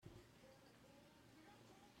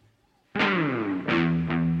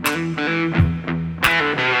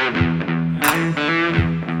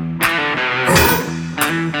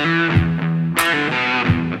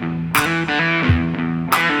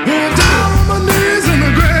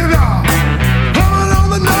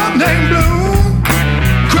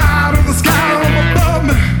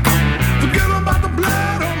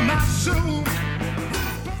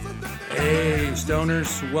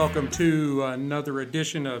welcome to another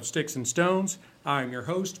edition of Sticks and Stones. I'm your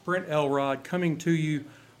host, Brent Elrod, coming to you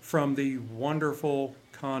from the wonderful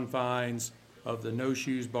confines of the No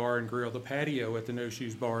Shoes Bar and Grill, the patio at the No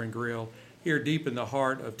Shoes Bar and Grill, here deep in the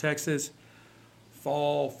heart of Texas.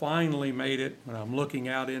 Fall finally made it. When I'm looking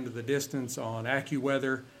out into the distance on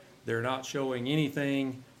AccuWeather, they're not showing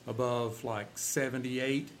anything above like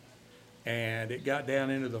 78. And it got down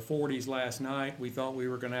into the 40s last night. We thought we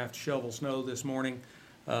were going to have to shovel snow this morning.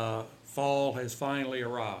 Fall has finally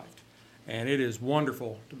arrived, and it is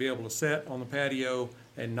wonderful to be able to sit on the patio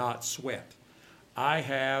and not sweat. I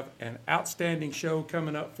have an outstanding show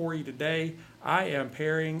coming up for you today. I am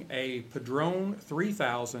pairing a Padron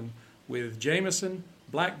 3000 with Jameson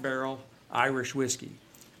Black Barrel Irish whiskey.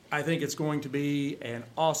 I think it's going to be an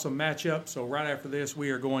awesome matchup, so right after this we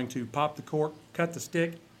are going to pop the cork, cut the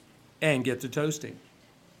stick, and get to toasting.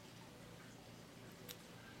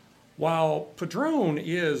 While Padron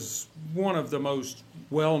is one of the most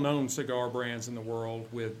well-known cigar brands in the world,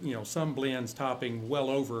 with some blends topping well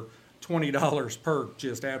over $20 per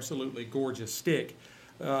just absolutely gorgeous stick,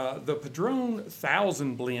 the Padron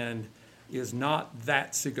 1000 blend is not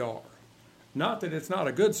that cigar. Not that it's not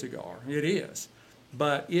a good cigar, it is,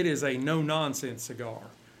 but it is a no-nonsense cigar.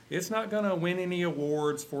 It's not going to win any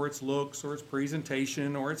awards for its looks or its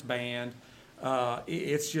presentation or its band.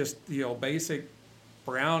 It's just, basic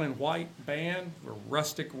brown and white band, a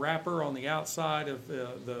rustic wrapper on the outside of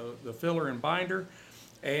the filler and binder,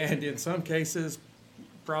 and in some cases,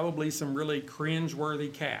 probably some really cringe-worthy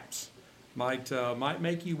caps. Might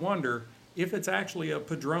make you wonder if it's actually a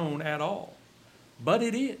Padron at all. But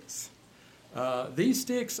it is. These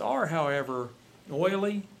sticks are, however,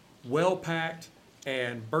 oily, well-packed,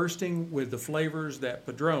 and bursting with the flavors that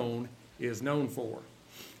Padron is known for.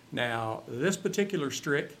 Now, this particular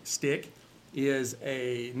stick is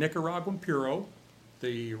a Nicaraguan Puro.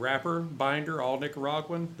 The wrapper, binder, all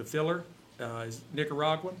Nicaraguan. The filler is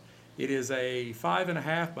Nicaraguan. It is a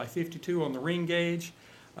 5.5 by 52 on the ring gauge.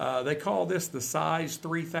 They call this the size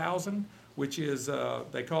 3000, which is,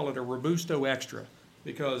 they call it a Robusto Extra,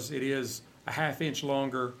 because it is a half-inch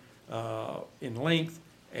longer in length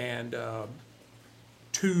and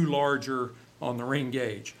 2 larger on the ring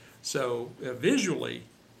gauge. So visually,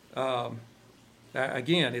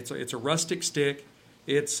 again, it's a rustic stick.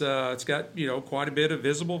 It's got quite a bit of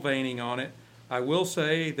visible veining on it. I will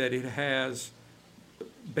say that it has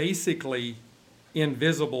basically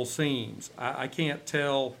invisible seams. I can't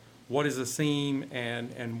tell what is a seam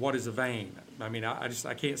and what is a vein. I mean,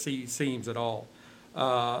 I can't see seams at all.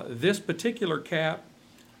 This particular cap,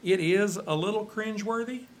 it is a little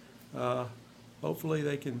cringeworthy. Hopefully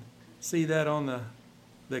they can see that on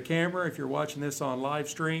the camera if you're watching this on live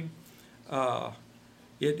stream.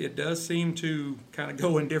 It does seem to kind of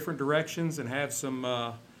go in different directions and have some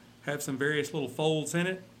various little folds in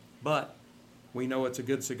it, but we know it's a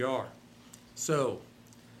good cigar. So,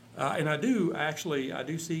 and I do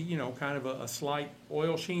see kind of a slight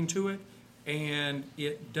oil sheen to it, and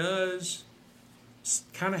it does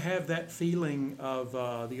kind of have that feeling of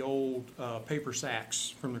the old paper sacks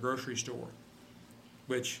from the grocery store,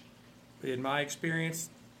 which, in my experience,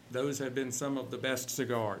 those have been some of the best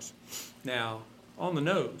cigars. Now, on the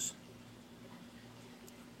nose,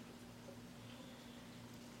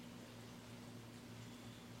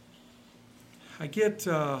 I get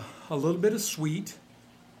a little bit of sweet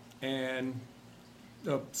and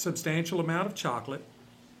a substantial amount of chocolate,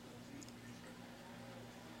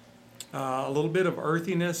 a little bit of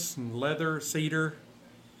earthiness and leather, cedar.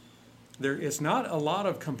 It's not a lot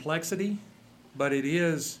of complexity, but it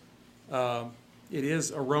is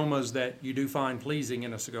aromas that you do find pleasing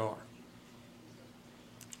in a cigar.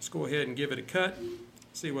 Let's go ahead and give it a cut,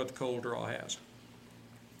 see what the cold draw has.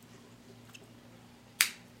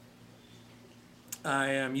 I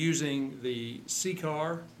am using the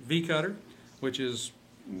C-Car V-Cutter, which is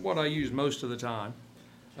what I use most of the time.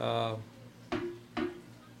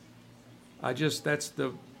 That's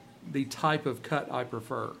the type of cut I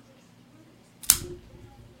prefer.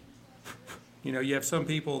 You have some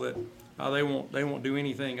people that they won't do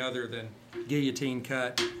anything other than guillotine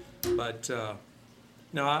cut, but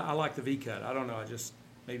no, I like the V-cut. I don't know,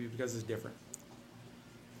 maybe because it's different.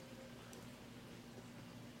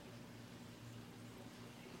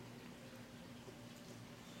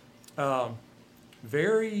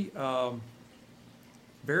 Very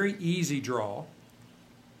easy draw.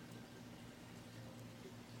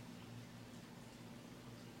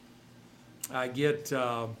 I get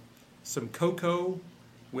some cocoa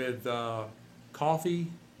with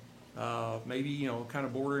coffee, maybe kind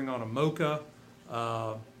of bordering on a mocha,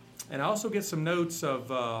 and I also get some notes of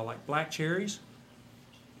like black cherries.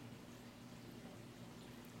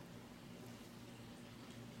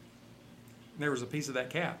 there was a piece of that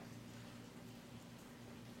cap.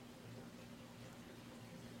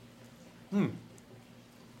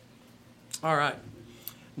 All right.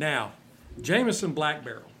 Now, Jameson Black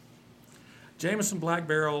Barrel. Jameson Black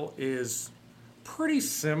Barrel is pretty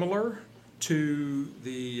similar to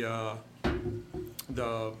the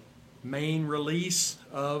main release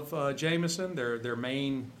of Jameson, their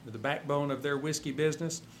main, the backbone of their whiskey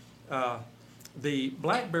business. The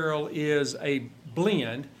Black Barrel is a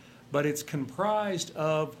blend, but it's comprised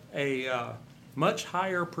of a much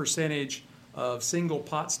higher percentage of single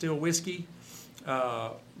pot still whiskey,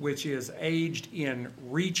 which is aged in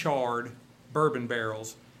recharred bourbon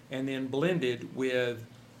barrels and then blended with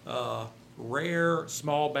rare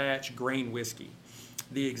small batch grain whiskey.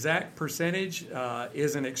 The exact percentage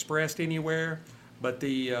isn't expressed anywhere, but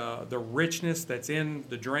the richness that's in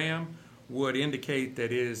the dram would indicate that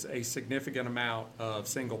it is a significant amount of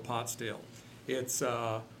single pot still. It's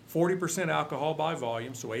 40% alcohol by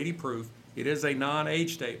volume, so 80 proof. It is a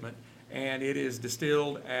non-age statement, and it is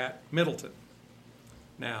distilled at Middleton.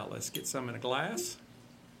 Now, let's get some in a glass.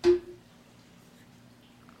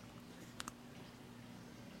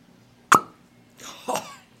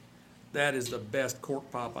 That is the best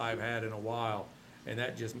cork pop I've had in a while, and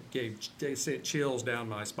that just sent chills down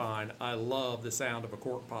my spine. I love the sound of a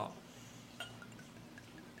cork pop.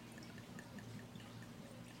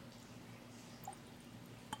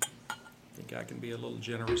 I think I can be a little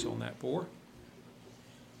generous on that pour.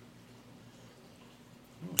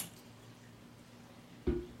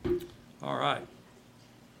 All right.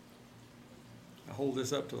 I hold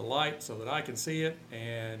this up to the light so that I can see it,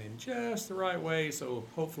 and in just the right way so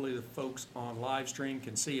hopefully the folks on live stream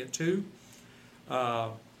can see it too.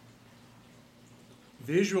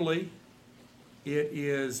 Visually, it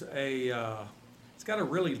is it's got a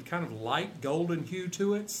really kind of light golden hue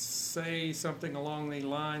to it, say something along the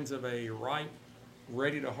lines of a ripe,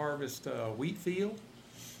 ready to harvest wheat field.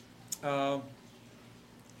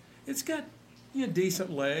 It's got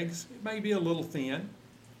decent legs. It may be a little thin.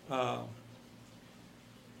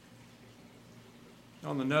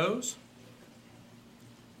 On the nose,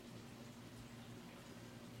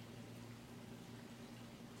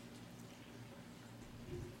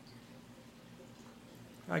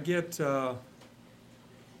 I get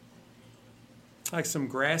like some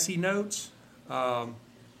grassy notes, some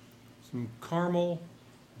caramel,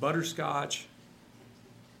 butterscotch.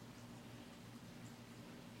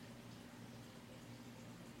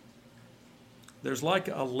 There's like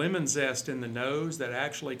a lemon zest in the nose that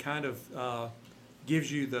actually kind of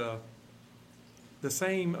gives you the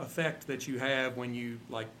same effect that you have when you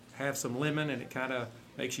like have some lemon and it kind of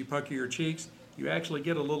makes you pucker your cheeks. You actually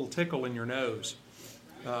get a little tickle in your nose.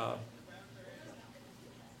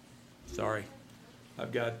 Sorry,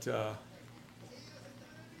 I've got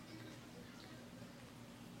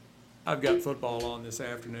football on this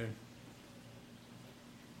afternoon.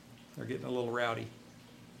 They're getting a little rowdy.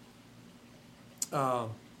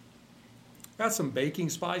 Got some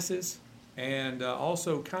baking spices. And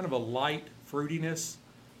also kind of a light fruitiness.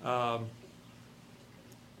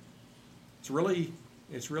 It's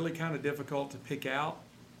really kind of difficult to pick out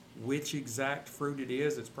which exact fruit it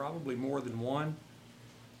is. It's probably more than one,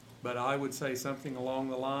 but I would say something along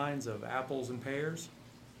the lines of apples and pears.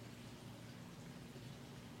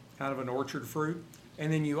 Kind of an orchard fruit.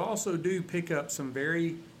 And then you also do pick up some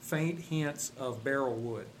very faint hints of barrel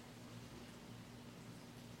wood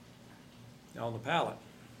on the palate.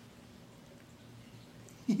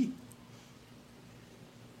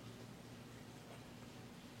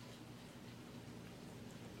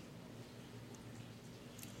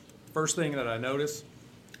 First thing that I noticed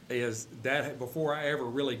is that before I ever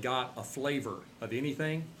really got a flavor of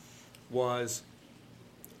anything was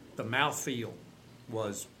the mouthfeel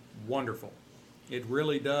was wonderful. It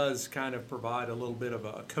really does kind of provide a little bit of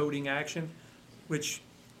a coating action, which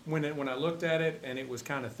when I looked at it and it was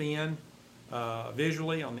kind of thin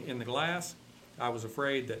visually in the glass, I was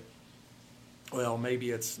afraid that, well, maybe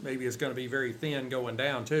it's going to be very thin going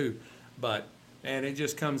down too, and it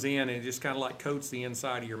just comes in and it just kind of like coats the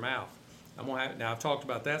inside of your mouth. Now I've talked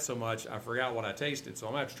about that so much I forgot what I tasted, so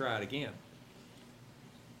I'm gonna have to try it again.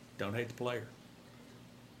 Don't hate the player.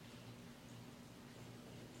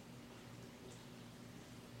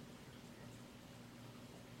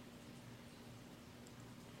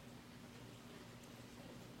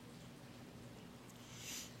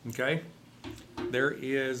 Okay. There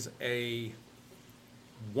is a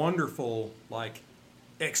wonderful like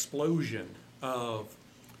explosion of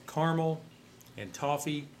caramel and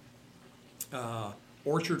toffee,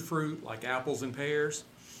 orchard fruit like apples and pears.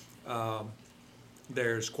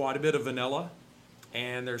 There's quite a bit of vanilla,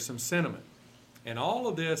 and there's some cinnamon. And all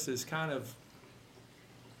of this is kind of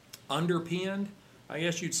underpinned, I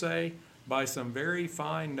guess you'd say, by some very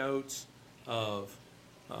fine notes of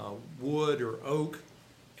wood or oak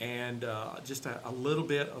and just a little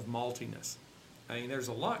bit of maltiness. I mean, there's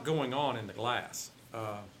a lot going on in the glass.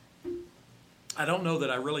 I don't know that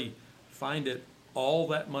I really find it all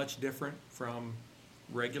that much different from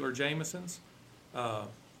regular Jamesons,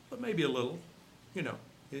 but maybe a little. You know,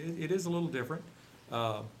 it is a little different.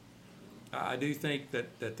 I do think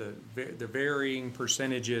that the varying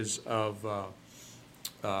percentages of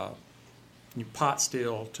pot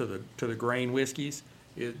still to the grain whiskeys,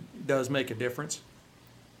 it does make a difference.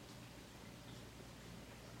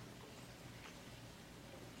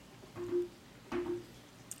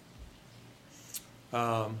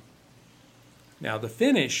 Now the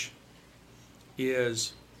finish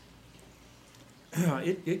is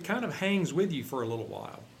it kind of hangs with you for a little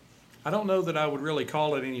while. I don't know that I would really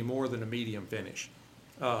call it any more than a medium finish,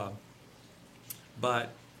 but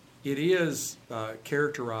it is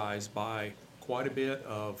characterized by quite a bit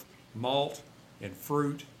of malt and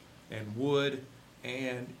fruit and wood,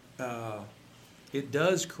 and it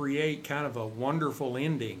does create kind of a wonderful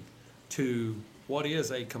ending to what is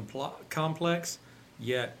a complex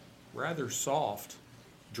yet rather soft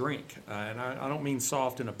drink. And I don't mean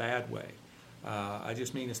soft in a bad way. I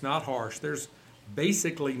just mean it's not harsh. There's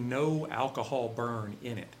basically no alcohol burn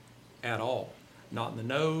in it at all. Not in the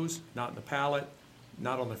nose, not in the palate,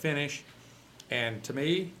 not on the finish. And to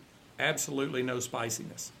me, absolutely no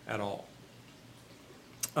spiciness at all.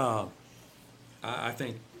 I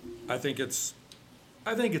think it's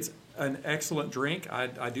an excellent drink.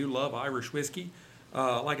 I do love Irish whiskey.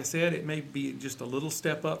 Like I said, it may be just a little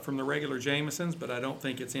step up from the regular Jamesons, but I don't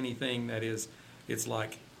think it's anything that it's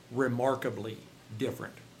like remarkably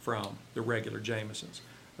different from the regular Jamesons.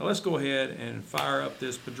 Now let's go ahead and fire up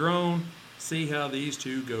this Padron, see how these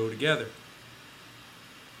two go together.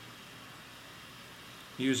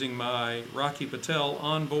 Using my Rocky Patel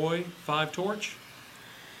Envoy 5 torch.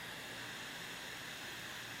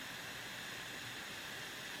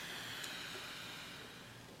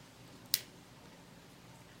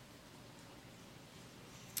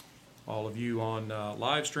 All of you on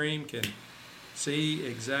live stream can see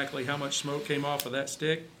exactly how much smoke came off of that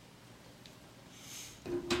stick.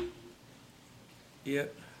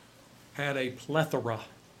 It had a plethora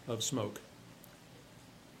of smoke.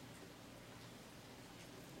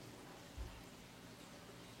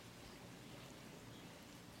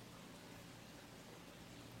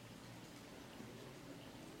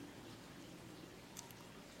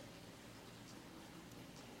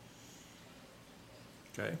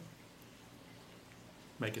 Okay.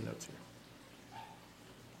 Making notes here.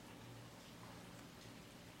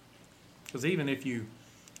 Because even if you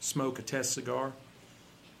smoke a test cigar,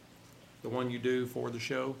 the one you do for the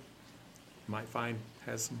show, you might find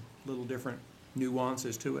has some little different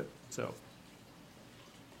nuances to it. So,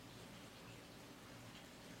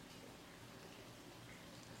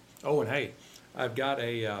 oh, and hey, I've got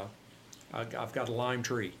a lime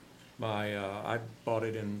tree. I bought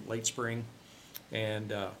it in late spring,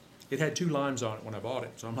 and it had 2 limes on it when I bought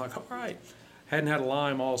it. So I'm like, all right. Hadn't had a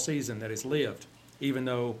lime all season that has lived, even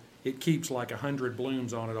though it keeps like 100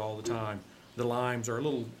 blooms on it all the time. The limes are a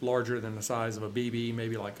little larger than the size of a BB,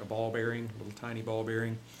 maybe like a ball bearing, a little tiny ball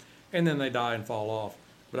bearing. And then they die and fall off.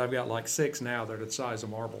 But I've got like 6 now that are the size of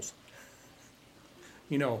marbles.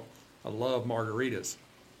 You know, I love margaritas.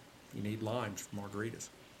 You need limes for margaritas.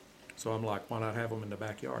 So I'm like, why not have them in the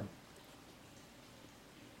backyard?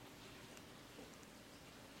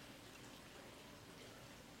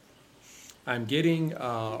 I'm getting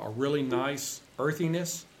a really nice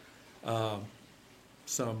earthiness,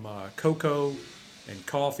 some cocoa and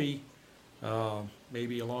coffee,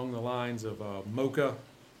 maybe along the lines of mocha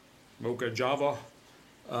java,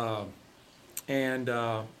 and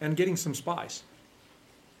getting some spice.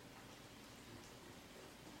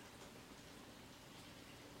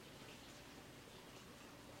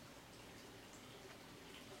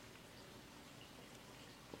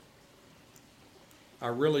 I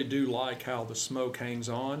really do like how the smoke hangs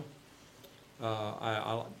on.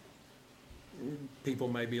 People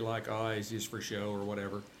may be like, oh, it's just for show or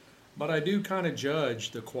whatever. But I do kind of judge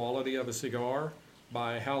the quality of a cigar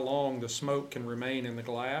by how long the smoke can remain in the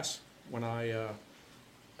glass when I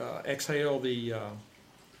exhale the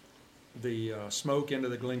smoke into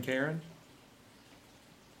the Glencairn.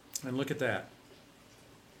 And look at that.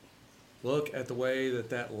 Look at the way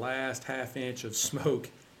that last half inch of smoke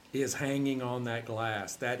is hanging on that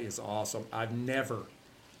glass. That is awesome. I've never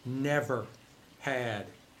had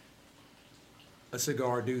a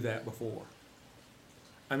cigar do that before.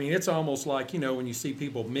 I mean, it's almost like, when you see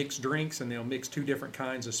people mix drinks and they'll mix two different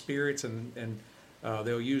kinds of spirits and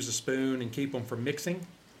they'll use a spoon and keep them from mixing.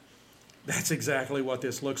 That's exactly what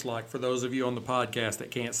this looks like for those of you on the podcast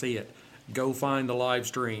that can't see it. Go find the live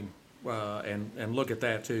stream and look at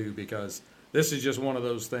that too, because this is just one of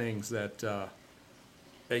those things that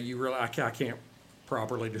you really, I can't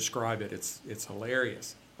properly describe it. It's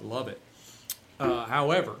hilarious. I love it.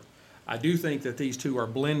 However, I do think that these two are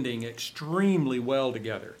blending extremely well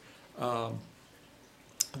together.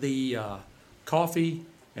 The coffee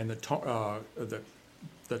and the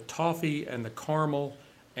toffee and the caramel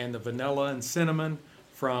and the vanilla and cinnamon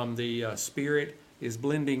from the spirit is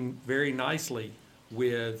blending very nicely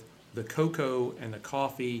with the cocoa and the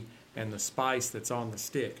coffee and the spice that's on the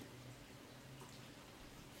stick.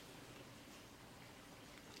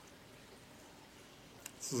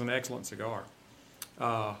 This is an excellent cigar.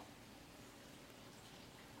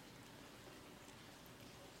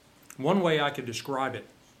 One way I could describe it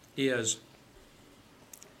is,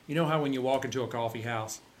 you know how when you walk into a coffee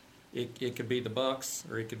house, it could be the Bucks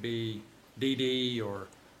or it could be DD or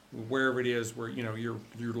wherever it is where you're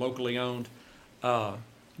locally owned.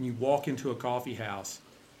 You walk into a coffee house,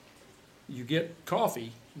 you get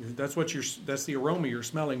coffee. That's the aroma you're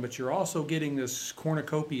smelling, but you're also getting this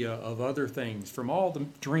cornucopia of other things from all the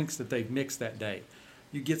drinks that they've mixed that day.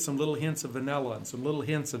 You get some little hints of vanilla and some little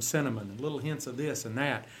hints of cinnamon and little hints of this and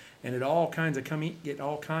that, and it all kind of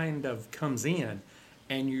comes in,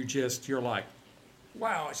 and you're like,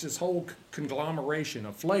 wow, it's this whole conglomeration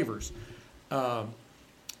of flavors,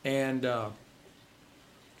 and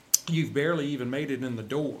you've barely even made it in the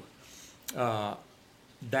door.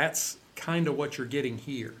 That's kind of what you're getting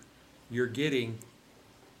here. You're getting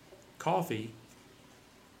coffee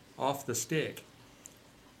off the stick,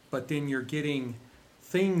 but then you're getting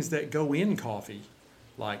things that go in coffee,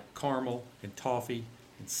 like caramel and toffee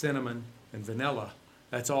and cinnamon and vanilla.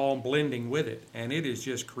 That's all blending with it, and it is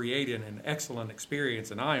just creating an excellent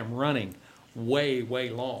experience, and I am running way,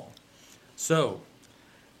 way long. So,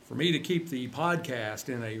 for me to keep the podcast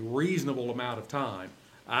in a reasonable amount of time,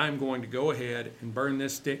 I'm going to go ahead and burn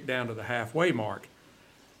this stick down to the halfway mark.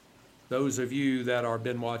 Those of you that are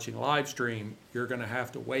been watching live stream, you're going to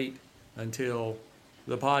have to wait until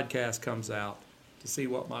the podcast comes out to see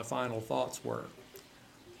what my final thoughts were.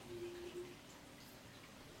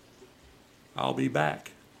 I'll be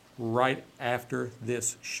back right after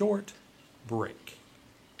this short break.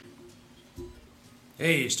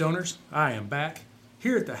 Hey, Stoners, I am back.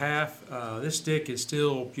 Here at the half, this stick is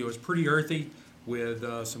still, it's pretty earthy with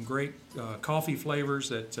some great coffee flavors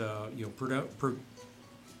that,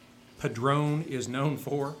 Padron is known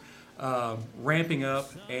for, ramping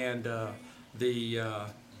up, and the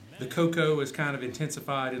cocoa is kind of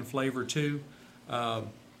intensified in flavor too.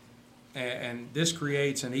 And this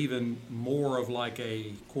creates an even more of like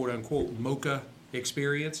a quote-unquote mocha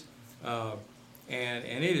experience. And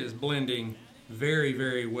it is blending very,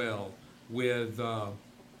 very well with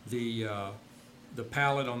the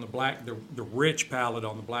palate on the black, the rich palate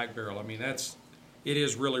on the black barrel. I mean, it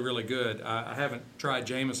is really, really good. I haven't tried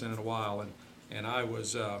Jameson in a while, and I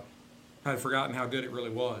had forgotten how good it really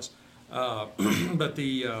was. But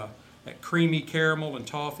that creamy caramel and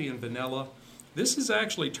toffee and vanilla, this is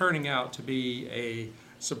actually turning out to be a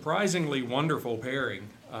surprisingly wonderful pairing.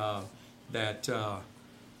 I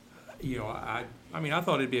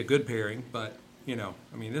thought it'd be a good pairing, but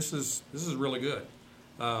this is really good.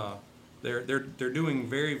 They're doing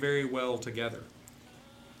very, very well together.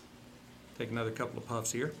 Take another couple of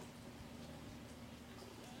puffs here.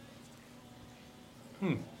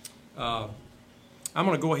 I'm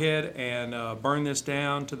going to go ahead and burn this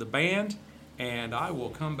down to the band, and I will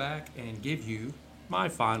come back and give you my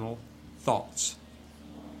final thoughts.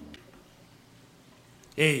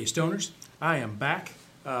 Hey, Stoners, I am back.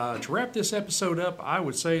 To wrap this episode up, I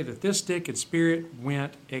would say that this stick and spirit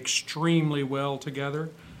went extremely well together.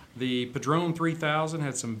 The Padron 3000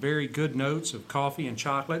 had some very good notes of coffee and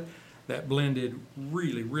chocolate that blended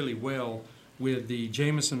really, really well with the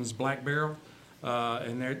Jameson's Black Barrel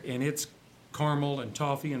and its caramel and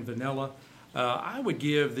toffee and vanilla. I would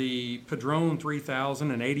give the Padron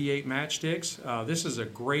 3000 an 88 matchsticks. This is a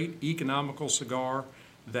great economical cigar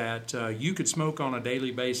that you could smoke on a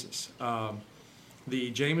daily basis.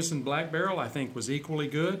 The Jameson Black Barrel, I think, was equally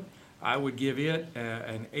good. I would give it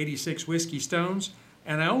an 86 Whiskey Stones,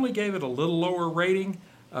 and I only gave it a little lower rating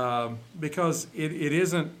because it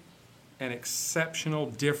isn't an exceptional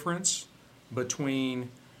difference between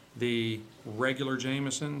the regular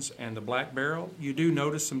Jamesons and the Black Barrel. You do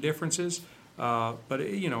notice some differences, but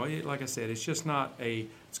like I said, it's just not a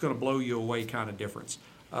it's going to blow you away kind of difference.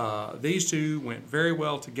 These two went very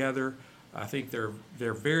well together. I think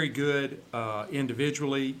they're very good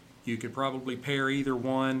individually. You could probably pair either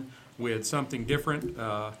one with something different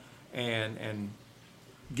and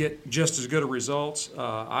get just as good a results.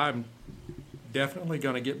 I'm definitely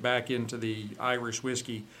going to get back into the Irish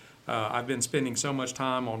whiskey. I've been spending so much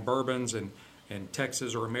time on bourbons and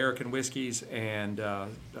Texas or American whiskeys and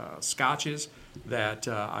scotches that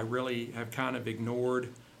I really have kind of ignored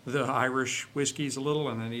the Irish whiskeys a little,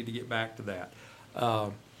 and I need to get back to that.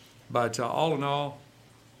 But all in all,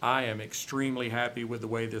 I am extremely happy with the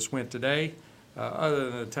way this went today. Other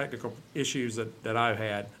than the technical issues that I've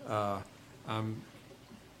had, I'm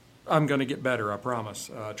going to get better, I promise.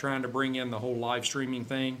 Trying to bring in the whole live streaming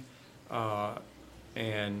thing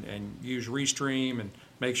and use Restream and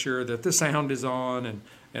make sure that the sound is on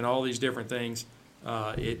and all these different things.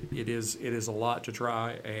 It is a lot to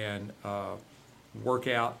try and work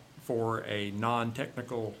out for a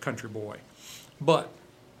non-technical country boy. But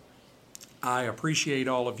I appreciate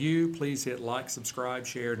all of you. Please hit like, subscribe,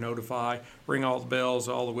 share, notify, ring all the bells,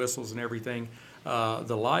 all the whistles and everything.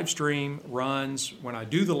 The live stream runs, when I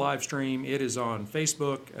do the live stream, it is on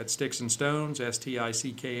Facebook at Sticks and Stones,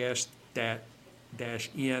 STICKS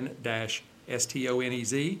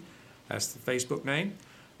 -N-STONEZ. That's the Facebook name.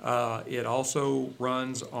 It also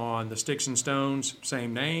runs on the Sticks and Stones,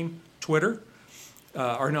 same name, Twitter.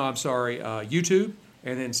 YouTube.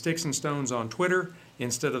 And then Sticks and Stones on Twitter.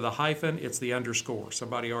 Instead of the hyphen, it's the underscore.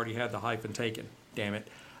 Somebody already had the hyphen taken. Damn it.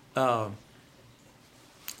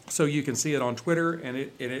 So you can see it on Twitter, and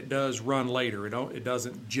it does run later. It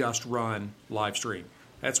doesn't just run live stream.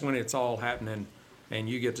 That's when it's all happening, and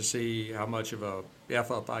you get to see how much of a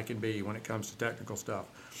F-up I can be when it comes to technical stuff.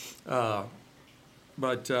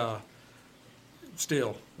 But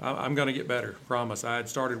still, I'm going to get better, promise. I had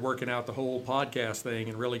started working out the whole podcast thing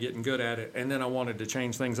and really getting good at it, and then I wanted to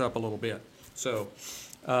change things up a little bit. So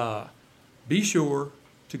be sure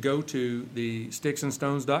to go to the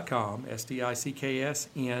sticksandstones.com,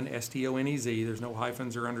 STICKSNSTONEZ. There's no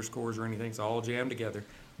hyphens or underscores or anything. It's all jammed together,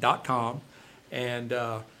 .com. And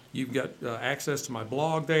you've got access to my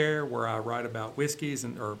blog there where I write about whiskeys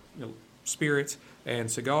or spirits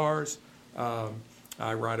and cigars.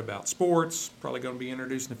 I write about sports, probably going to be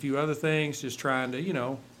introducing a few other things, just trying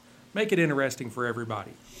to, make it interesting for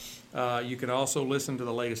everybody. You can also listen to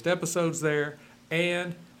the latest episodes there,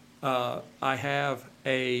 and I have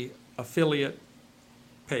a affiliate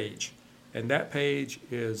page, and that page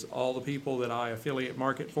is all the people that I affiliate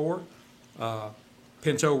market for.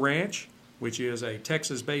 Pinto Ranch, which is a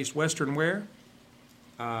Texas-based Western wear.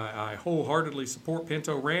 I wholeheartedly support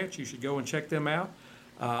Pinto Ranch. You should go and check them out.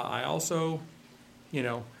 I also,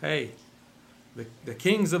 hey, the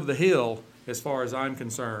kings of the hill, as far as I'm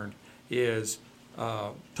concerned, is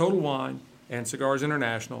Total Wine and Cigars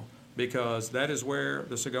International, because that is where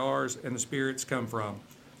the cigars and the spirits come from.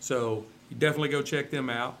 So you definitely go check them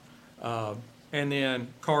out. And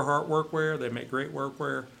then Carhartt Workwear, they make great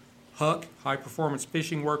workwear. Huck, high performance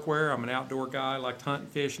fishing workwear. I'm an outdoor guy, I like to hunt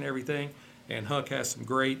and fish and everything. And Huck has some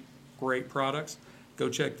great products. Go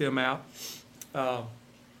check them out.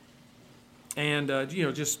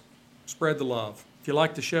 Just spread the love. If you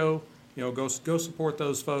like the show, go support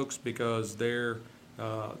those folks, because they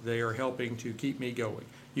are helping to keep me going.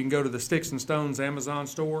 You can go to the Sticks and Stones Amazon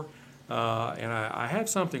store, and I have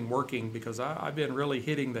something working, because I've been really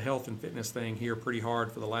hitting the health and fitness thing here pretty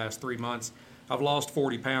hard for the last 3 months. I've lost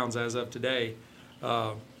 40 pounds as of today.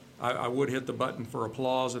 I would hit the button for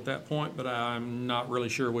applause at that point, but I'm not really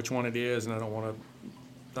sure which one it is, and I don't want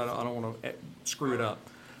to screw it up.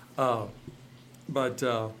 I've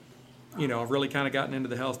really kind of gotten into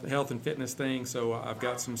the health and fitness thing, so I've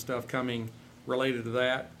got some stuff coming related to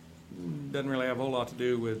that. Doesn't really have a whole lot to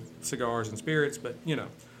do with cigars and spirits, but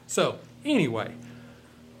So anyway,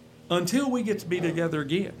 until we get to be together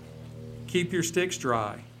again, keep your sticks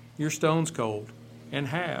dry, your stones cold, and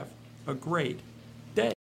have a great